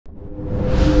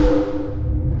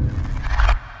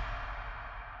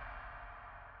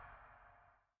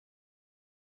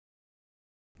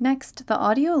Next, the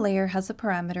audio layer has a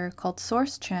parameter called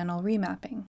Source Channel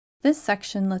Remapping. This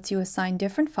section lets you assign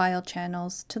different file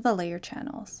channels to the layer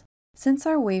channels. Since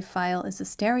our WAV file is a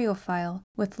stereo file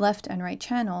with left and right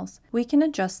channels, we can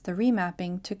adjust the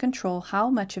remapping to control how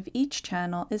much of each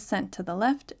channel is sent to the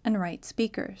left and right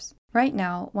speakers. Right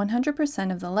now,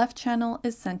 100% of the left channel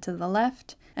is sent to the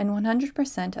left, and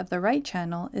 100% of the right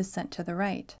channel is sent to the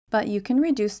right. But you can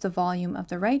reduce the volume of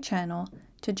the right channel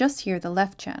to just hear the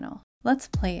left channel. Let's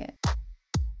play it.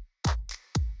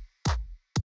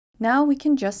 Now we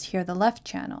can just hear the left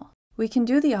channel. We can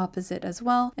do the opposite as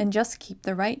well and just keep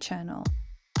the right channel.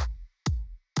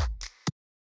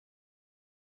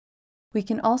 We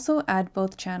can also add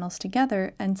both channels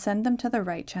together and send them to the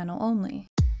right channel only,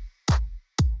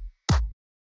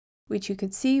 which you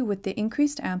could see with the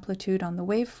increased amplitude on the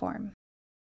waveform.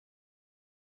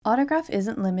 Autograph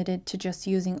isn't limited to just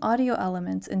using audio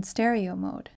elements in stereo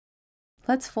mode.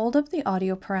 Let's fold up the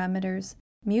audio parameters,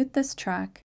 mute this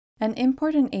track, and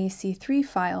import an AC3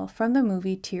 file from the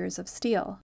movie Tears of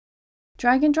Steel.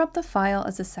 Drag and drop the file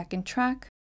as a second track,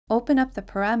 open up the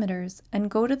parameters, and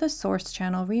go to the Source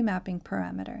Channel Remapping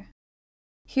parameter.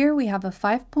 Here we have a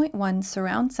 5.1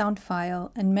 surround sound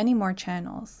file and many more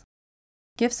channels.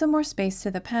 Give some more space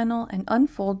to the panel and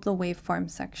unfold the waveform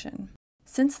section.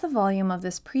 Since the volume of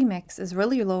this premix is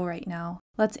really low right now,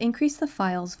 let's increase the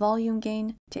file's volume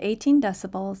gain to 18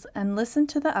 decibels and listen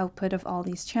to the output of all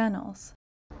these channels.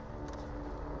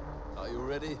 Are you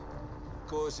ready? Of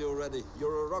course you're ready.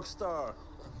 You're a rock star.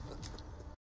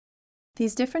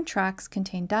 These different tracks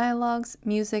contain dialogues,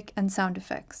 music, and sound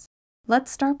effects.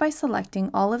 Let's start by selecting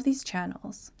all of these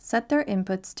channels, set their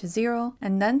inputs to 0,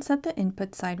 and then set the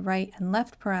input side right and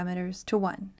left parameters to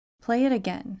 1. Play it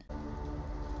again.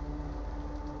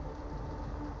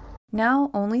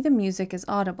 Now only the music is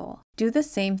audible. Do the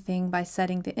same thing by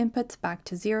setting the inputs back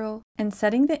to 0 and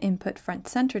setting the input front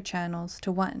center channels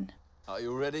to 1. Are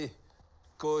you ready?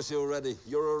 Of course you're ready.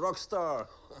 You're a rock star.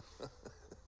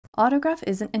 Autograph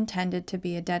isn't intended to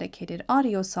be a dedicated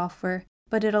audio software,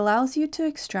 but it allows you to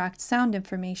extract sound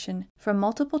information from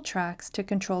multiple tracks to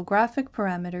control graphic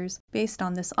parameters based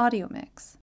on this audio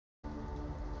mix.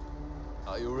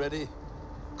 Are you ready?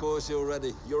 Of course you're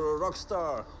ready. You're a rock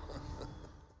star.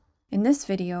 In this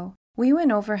video, we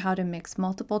went over how to mix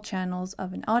multiple channels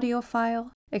of an audio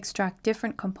file, extract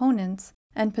different components,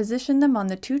 and position them on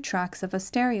the two tracks of a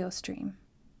stereo stream.